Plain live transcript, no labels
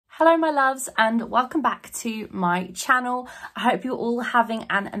Hello my loves and welcome back to my channel. I hope you're all having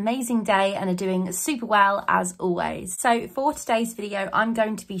an amazing day and are doing super well as always. So for today's video, I'm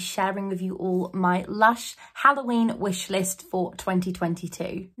going to be sharing with you all my Lush Halloween wish list for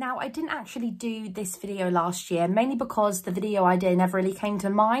 2022. Now I didn't actually do this video last year, mainly because the video idea never really came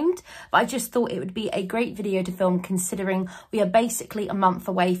to mind, but I just thought it would be a great video to film considering we are basically a month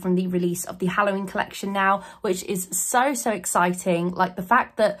away from the release of the Halloween collection now, which is so exciting. Like the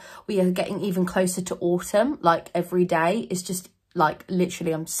fact that we are getting even closer to autumn, like every day, is just like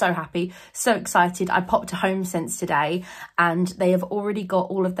literally I'm so happy, so excited. I popped to HomeSense today and they have already got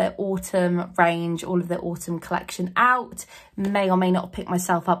all of their autumn range, all of their autumn collection out. May or may not have picked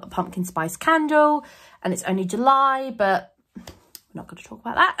myself up a pumpkin spice candle, and it's only July, but I'm not going to talk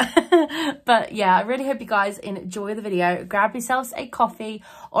about that. But yeah, I really hope you guys enjoy the video. Grab yourselves a coffee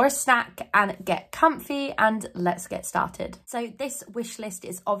or a snack and get comfy, and let's get started. So this wish list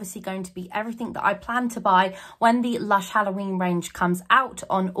is obviously going to be everything that I plan to buy when the Lush Halloween range comes out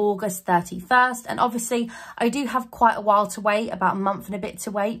on August 31st. And obviously I do have quite a while to wait, about a month and a bit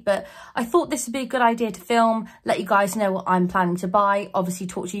to wait, but I thought this would be a good idea to film, let you guys know what I'm planning to buy, obviously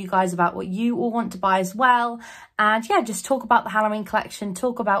talk to you guys about what you all want to buy as well. And yeah, just talk about the Halloween collection,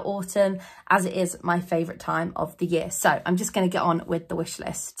 talk about autumn, as it is my favourite time of the year. So I'm just going to get on with the wish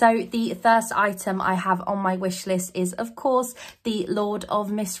list. So the first item I have on my wish list is, of course, the Lord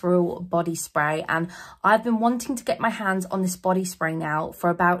of Misrule body spray. And I've been wanting to get my hands on this body spray now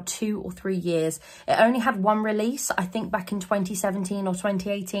for about 2 or 3 years. It only had one release, I think back in 2017 or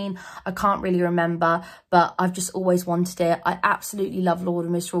 2018. I can't really remember, but I've just always wanted it. I absolutely love Lord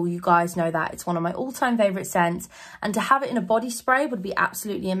of Misrule. You guys know that. It's one of my all-time favourite scents. And to have it in a body spray would be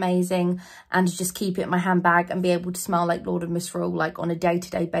absolutely amazing, and to just keep it in my handbag and be able to smell like Lord of Misrule like on a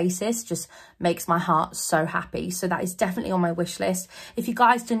day-to-day basis just makes my heart so happy. So that is definitely on my wish list. If you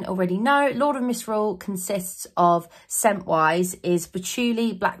guys didn't already know, Lord of Misrule consists of, scent-wise, is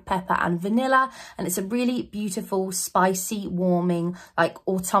patchouli, black pepper and vanilla, and it's a really beautiful, spicy, warming, like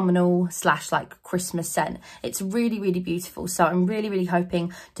autumnal / like Christmas scent. It's really beautiful. So I'm really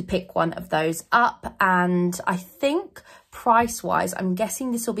hoping to pick one of those up, and I think price wise I'm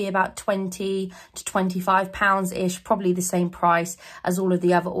guessing this will be about 20 to 25 pounds ish, probably the same price as all of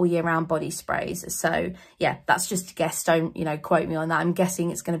the other all year round body sprays. So yeah, that's just a guess, don't quote me on that. I'm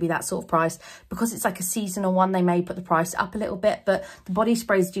guessing it's going to be that sort of price. Because it's like a seasonal one, they may put the price up a little bit, but the body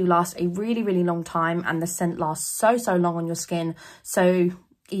sprays do last a really long time, and the scent lasts so long on your skin. So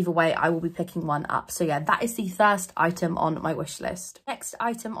either way, I will be picking one up. So yeah, that is the first item on my wish list. Next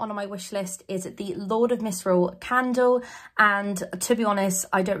item on my wish list is the Lord of Misrule candle. And to be honest,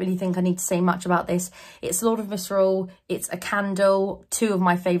 I don't really think I need to say much about this. It's Lord of Misrule, it's a candle, two of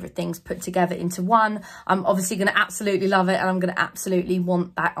my favourite things put together into one. I'm obviously going to absolutely love it, and I'm going to absolutely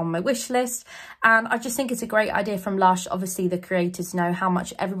want that on my wish list. And I just think it's a great idea from Lush. Obviously the creators know how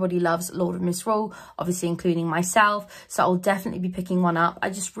much everybody loves Lord of Misrule, obviously including myself. So I'll definitely be picking one up. I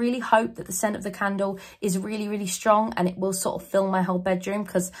just really hope that the scent of the candle is really strong, and it will sort of fill my whole bedroom,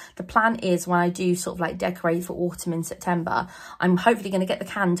 because the plan is when I do sort of like decorate for autumn in September, I'm hopefully going to get the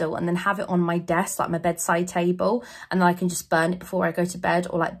candle and then have it on my desk, like my bedside table, and then I can just burn it before I go to bed,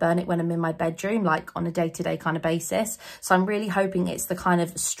 or like burn it when I'm in my bedroom, like on a day-to-day kind of basis. So I'm really hoping it's the kind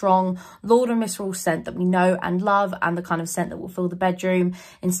of strong Lord of Misrule scent that we know and love, and the kind of scent that will fill the bedroom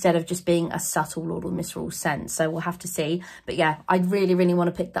instead of just being a subtle Lord of Misrule scent. So we'll have to see. But yeah, I really want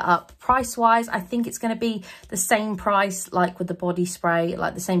to pick that up. Price wise, I think it's going to be the same price like with the body spray,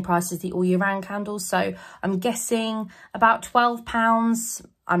 like the same price as the all year round candles. So I'm guessing about £12.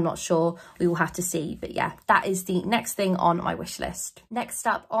 I'm not sure, we will have to see. But yeah, that is the next thing on my wish list. Next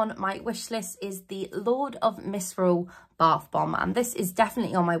up on my wish list is the Lord of Misrule bath bomb, and this is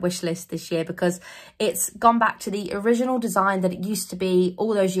definitely on my wish list this year because it's gone back to the original design that it used to be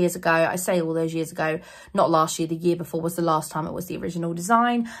all those years ago. I say all those years ago, not last year, the year before was the last time it was the original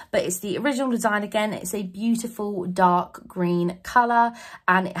design, but it's the original design again. It's a beautiful dark green colour,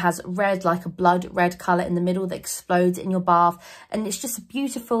 and it has red, like a blood red colour in the middle that explodes in your bath, and it's just a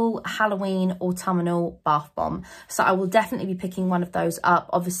beautiful Halloween autumnal bath bomb. So I will definitely be picking one of those up.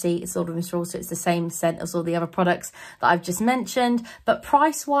 Obviously it's Lord of Misrule, so it's the same scent as all the other products that I've just mentioned, but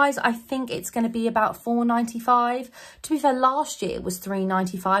price wise I think it's going to be about £4.95. To be fair, last year it was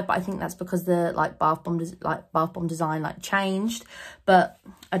 £3.95, but I think that's because the bath bomb design changed. But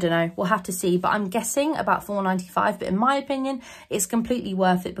I don't know, we'll have to see, but I'm guessing about £4.95. But in my opinion, it's completely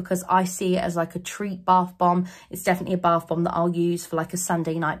worth it because I see it as like a treat bath bomb. It's definitely a bath bomb that I'll use for like a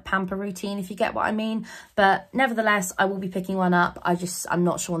Sunday night pamper routine, if you get what I mean. But nevertheless, I will be picking one up. I'm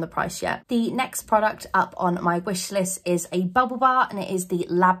not sure on the price yet. The next product up on my wish list is a bubble bar, and it is the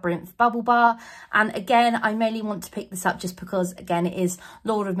Labyrinth bubble bar. And again, I mainly want to pick this up just because, again, it is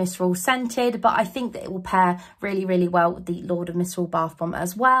Lord of Misrule scented, but I think that it will pair really, really well with the Lord of Misrule bath bomb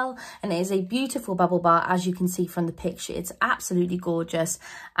as well. And it is a beautiful bubble bar, as you can see from the picture. It's absolutely gorgeous,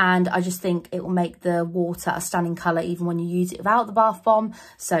 and I just think it will make the water a stunning colour even when you use it without the bath bomb.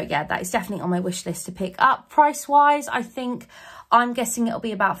 So yeah, that is definitely on my wish list to pick up. Price wise, I'm guessing it'll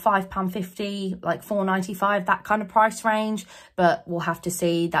be about £5.50, like £4.95, that kind of price range, but we'll have to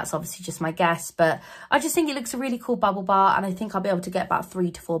see. That's obviously just my guess, but I just think it looks a really cool bubble bar, and I think I'll be able to get about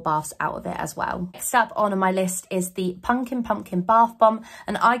 3 to 4 baths out of it as well. Next up on my list is the Pumpkin Bath Bomb,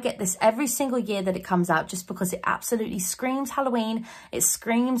 and I get this every single year that it comes out just because it absolutely screams Halloween, it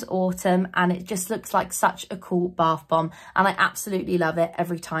screams autumn, and it just looks like such a cool bath bomb, and I absolutely love it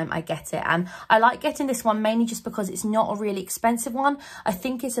every time I get it. And I like getting this one mainly just because it's not a really expensive one. I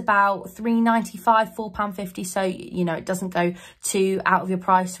think it's about £3.95, £4.50, so you know, it doesn't go too out of your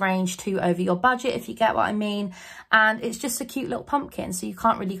price range, too over your budget, if you get what I mean. And it's just a cute little pumpkin, so you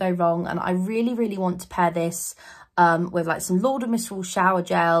can't really go wrong. And I really, really want to pair this with like some Lord of Misrule shower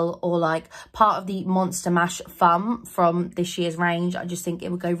gel, or like part of the Monster Mash Fun from this year's range. I just think it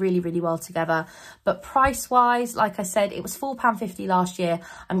would go really, really well together. But price wise, like I said, it was £4.50 last year.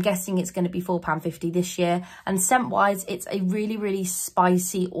 I'm guessing it's going to be £4.50 this year. And scent wise, it's a really, really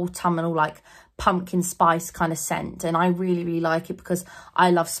spicy autumnal, like pumpkin spice kind of scent, and I really, really like it because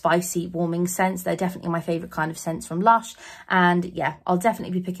I love spicy warming scents. They're definitely my favorite kind of scents from Lush, and yeah, I'll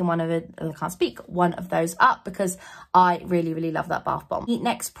definitely be picking one of those up because I really, really love that bath bomb. The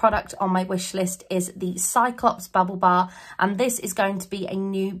next product on my wish list is the Cyclops bubble bar, and this is going to be a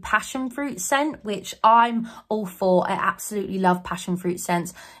new passion fruit scent, which I'm all for. I absolutely love passion fruit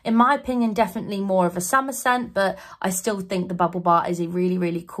scents. In my opinion, definitely more of a summer scent, but I still think the bubble bar is a really,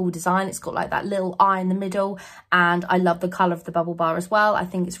 really cool design. It's got like that little eye in the middle, and I love the colour of the bubble bar as well. I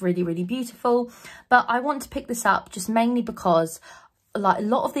think it's really, really beautiful. But I want to pick this up just mainly because, like a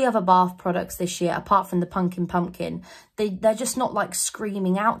lot of the other bath products this year, apart from the pumpkin, they're just not like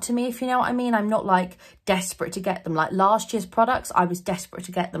screaming out to me, if you know what I mean. I'm not like desperate to get them. Like last year's products, I was desperate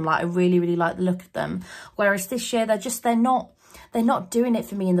to get them. Like I really, really like the look of them. Whereas this year, they're not doing it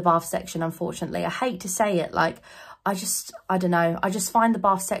for me in the bath section, unfortunately. I hate to say it, like I don't know. I just find the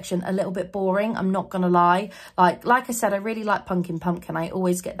bath section a little bit boring. I'm not going to lie. Like I said, I really like pumpkin. I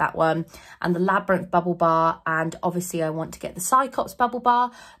always get that one, and the Labyrinth bubble bar. And obviously I want to get the Cyclops bubble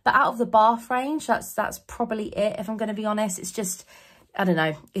bar, but out of the bath range, that's probably it. If I'm going to be honest, it's just, I don't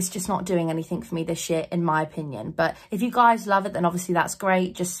know, it's just not doing anything for me this year, in my opinion. But if you guys love it, then obviously that's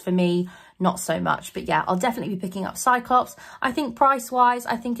great. Just for me, not so much. But yeah, I'll definitely be picking up Cyclops. I think price wise,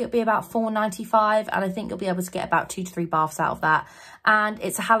 I think it'll be about £4.95, and I think you'll be able to get about 2 to 3 baths out of that. And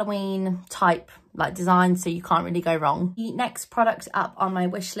it's a Halloween type like design, so you can't really go wrong. The next product up on my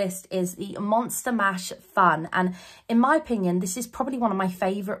wish list is the Monster Mash Fun, and in my opinion, this is probably one of my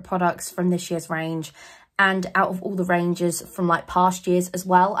favorite products from this year's range, and out of all the ranges from like past years as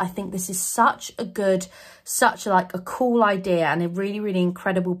well. I think this is such a cool idea, and a really, really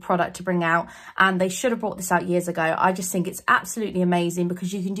incredible product to bring out, and they should have brought this out years ago. I just think it's absolutely amazing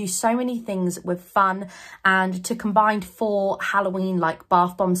because you can do so many things with fun, and to combine 4 Halloween like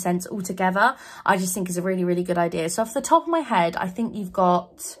bath bomb scents all together, I just think is a really, really good idea. So off the top of my head, I think you've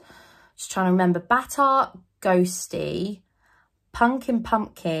got, just trying to remember, Batter, Ghosty,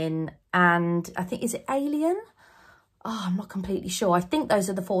 Pumpkin, and I think, is it Alien? Oh, I'm not completely sure. I think those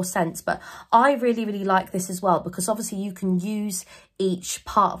are the 4 scents, but I really, really like this as well because obviously you can use each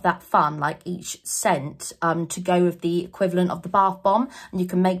part of that fun, like each scent, to go with the equivalent of the bath bomb, and you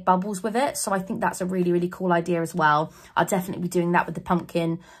can make bubbles with it. So I think that's a really, really cool idea as well. I'll definitely be doing that with the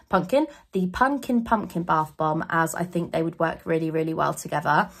pumpkin bath bomb, as I think they would work really, really well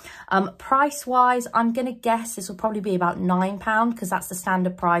together. Price wise, I'm gonna guess this will probably be about £9 because that's the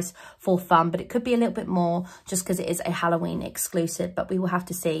standard price for fun, but it could be a little bit more just because it is a Halloween exclusive, but we will have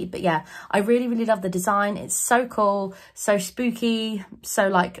to see. But yeah, I really, really love the design. It's so cool, so spooky, so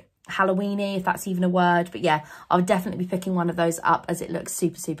like Halloweeny, if that's even a word. But yeah, I'll definitely be picking one of those up as it looks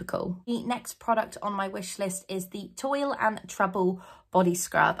super, super cool. The next product on my wish list is the Toil and Trouble body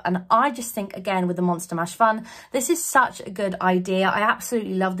scrub, and I just think, again, with the Monster Mash Fun, this is such a good idea. I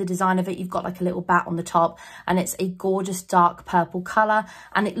absolutely love the design of it. You've got like a little bat on the top, and it's a gorgeous dark purple color,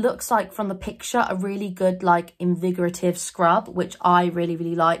 and it looks like from the picture a really good like invigorative scrub, which I really,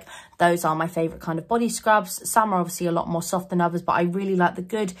 really like. Those are my favorite kind of body scrubs. Some are obviously a lot more soft than others, but I really like the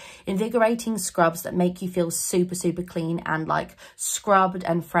good invigorating scrubs that make you feel super, super clean and like scrubbed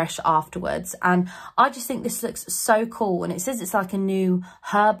and fresh afterwards. And I just think this looks so cool, and it says it's like a new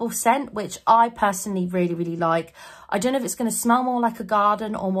herbal scent, which I personally really, really like. I don't know if it's going to smell more like a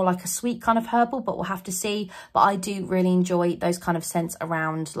garden or more like a sweet kind of herbal, but we'll have to see. But I do really enjoy those kind of scents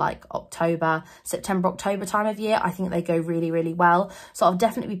around like September, October time of year. I think they go really, really well. So I'll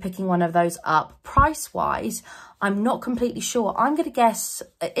definitely be picking one of those up. Price wise, I'm not completely sure. I'm going to guess,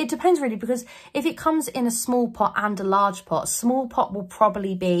 it depends really, because if it comes in a small pot and a large pot, small pot will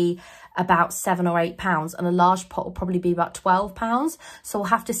probably be about £7 or £8 and a large pot will probably be about £12. So we'll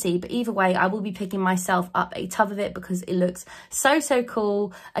have to see. But either way, I will be picking myself up a tub of it because it looks so, so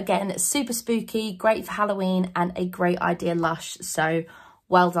cool. Again, it's super spooky, great for Halloween, and a great idea, Lush. So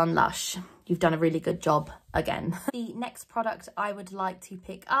well done, Lush. You've done a really good job again. The next product I would like to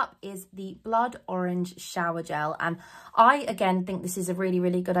pick up is the Blood Orange Shower Gel. And I, again, think this is a really,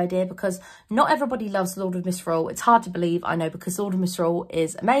 really good idea because not everybody loves Lord of Misrule. It's hard to believe, I know, because Lord of Misrule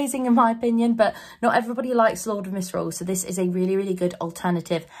is amazing in my opinion, but not everybody likes Lord of Misrule. So this is a really, really good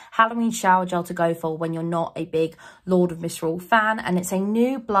alternative Halloween shower gel to go for when you're not a big Lord of Misrule fan. And it's a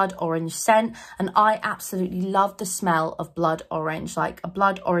new blood orange scent. And I absolutely love the smell of blood orange. Like a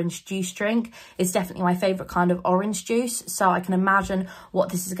blood orange juice drink is definitely my favourite kind of orange juice, so I can imagine what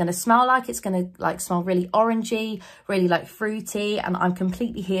this is going to smell like. It's going to like smell really orangey, really like fruity, and I'm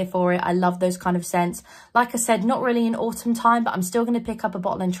completely here for it. I love those kind of scents. Like I said, not really in autumn time, but I'm still going to pick up a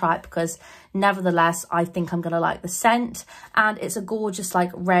bottle and try it because nevertheless I think I'm going to like the scent, and it's a gorgeous like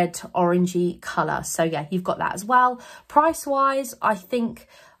red orangey colour. So yeah, you've got that as well. Price wise, I think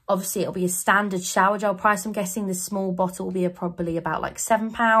obviously it'll be a standard shower gel price. I'm guessing the small bottle will be probably about like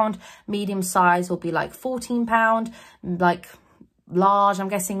 £7. Medium size will be like £14. Like large, I'm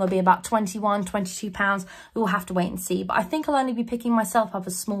guessing, will be about £21, £22. We will have to wait and see. But I think I'll only be picking myself up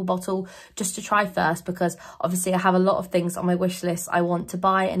a small bottle just to try first, because obviously I have a lot of things on my wish list I want to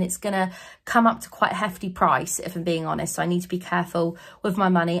buy, and it's going to come up to quite a hefty price, if I'm being honest. So I need to be careful with my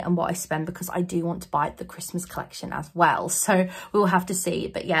money and what I spend, because I do want to buy the Christmas collection as well. So we will have to see.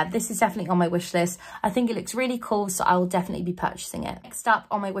 But yeah, this is definitely on my wish list. I think it looks really cool, so I will definitely be purchasing it. Next up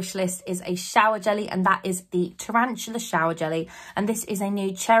on my wish list is a shower jelly, and that is the Tarantula Shower Jelly. And this is a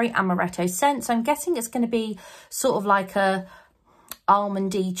new cherry amaretto scent. So I'm guessing it's going to be sort of like a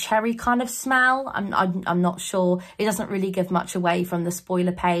almondy cherry kind of smell. I'm not sure. It doesn't really give much away from the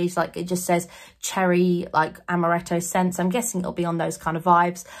spoiler page. Like it just says cherry like amaretto scent. So I'm guessing it'll be on those kind of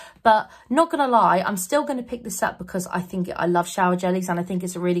vibes. But not gonna lie, I'm still gonna pick this up because I love shower jellies and I think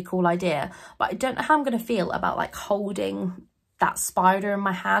it's a really cool idea. But I don't know how I'm gonna feel about like holding that spider in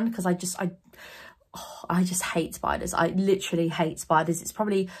my hand, because I just hate spiders. I literally hate spiders. It's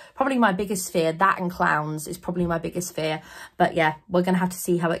probably my biggest fear. That and clowns is probably my biggest fear. But yeah, we're going to have to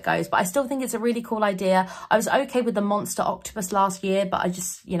see how it goes. But I still think it's a really cool idea. I was okay with the monster octopus last year, but I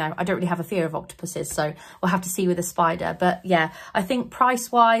just, you know, I don't really have a fear of octopuses. So we'll have to see with the spider. But yeah, I think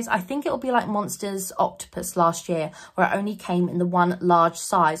price-wise, I think it'll be like Monsters Octopus last year, where it only came in the one large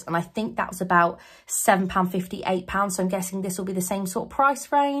size. And I think that was about £7.50, £8. So I'm guessing this will be the same sort of price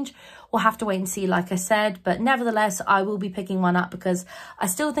range. We'll have to wait and see, like I said, but nevertheless, I will be picking one up because I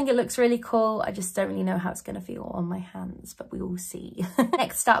still think it looks really cool. I just don't really know how it's going to feel on my hands, but we will see.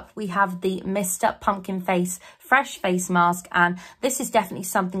 Next up, we have the Mr. Pumpkin Face Fresh Face Mask, and this is definitely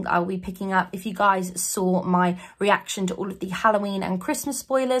something I will be picking up. If you guys saw my reaction to all of the Halloween and Christmas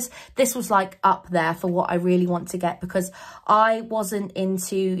spoilers, this was like up there for what I really want to get, because I wasn't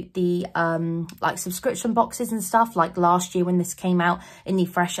into the like subscription boxes and stuff like last year when this came out in the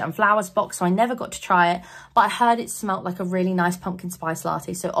Fresh and Flowers box, so I never got to try it, but I heard it smelled like a really nice pumpkin spice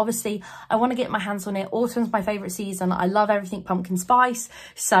latte. So obviously I want to get my hands on it. Autumn's my favorite season. I love everything pumpkin spice,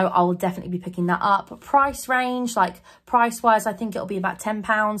 so I will definitely be picking that up. Price range, like price wise, I think it'll be about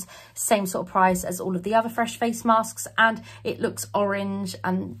 £10, same sort of price as all of the other Fresh face masks, and it looks orange,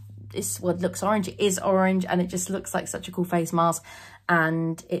 and it looks orange, it is orange, and it just looks like such a cool face mask,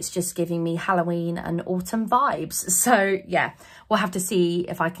 and it's just giving me Halloween and autumn vibes. So yeah, we'll have to see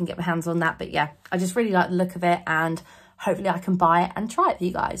if I can get my hands on that. But yeah, I just really like the look of it, and hopefully I can buy it and try it for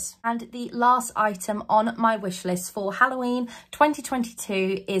you guys. And the last item on my wish list for Halloween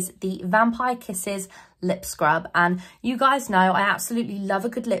 2022 is the Vampire Kisses lip scrub. And you guys know I absolutely love a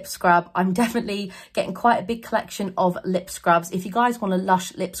good lip scrub. I'm definitely getting quite a big collection of lip scrubs. If you guys want a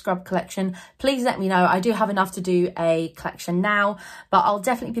Lush lip scrub collection, please let me know. I do have enough to do a collection now, but I'll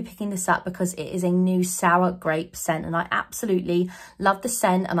definitely be picking this up because it is a new sour grape scent, and I absolutely love the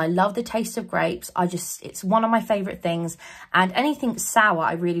scent and I love the taste of grapes. It's one of my favorite things, and anything sour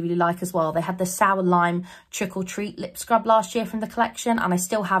I really, really like as well. They had the sour lime trick or treat lip scrub last year from the collection, and I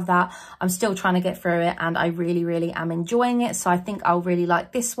still have that. I'm still trying to get through it. it and I really am enjoying it. So I think I'll really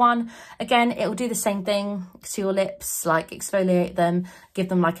like this one. Again, it'll do the same thing to your lips, like exfoliate them, give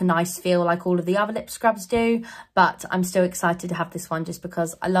them like a nice feel like all of the other lip scrubs do. But I'm still excited to have this one just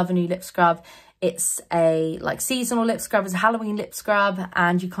because I love a new lip scrub. It's a like seasonal lip scrub, it's a Halloween lip scrub,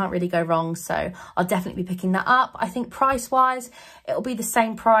 and you can't really go wrong. So I'll definitely be picking that up. I think price wise, it'll be the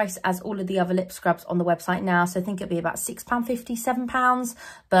same price as all of the other lip scrubs on the website now. So I think it'll be about £6.50, £7,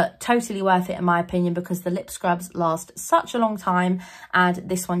 but totally worth it in my opinion, because the lip scrubs last such a long time and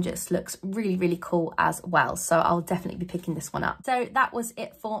this one just looks really cool as well. So I'll definitely be picking this one up. So that was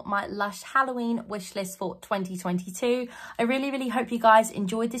it for my Lush Halloween wish list for 2022. I really hope you guys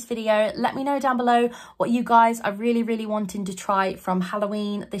enjoyed this video. Let me know down below what you guys are really wanting to try from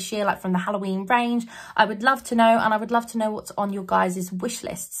Halloween this year, like from the Halloween range. I would love to know, and I would love to know what's on your guys' wish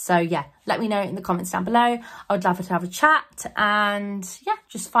list. So yeah, let me know in the comments down below. I would love to have a chat and yeah,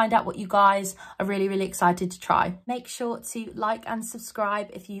 just find out what you guys are really excited to try. Make sure to like and subscribe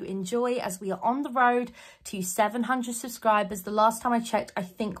if you enjoy, as we are on the road to 700 subscribers. The last time I checked, I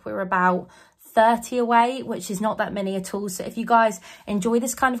think we're about 30 away, which is not that many at all. So if you guys enjoy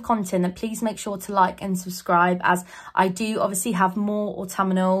this kind of content, then please make sure to like and subscribe, as I do obviously have more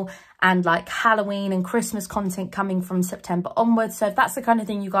autumnal and like Halloween and Christmas content coming from September onwards. So if that's the kind of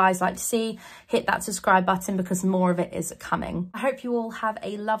thing you guys like to see, hit that subscribe button because more of it is coming. I hope you all have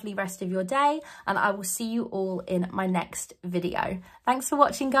a lovely rest of your day, and I will see you all in my next video. Thanks for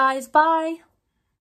watching, guys. Bye.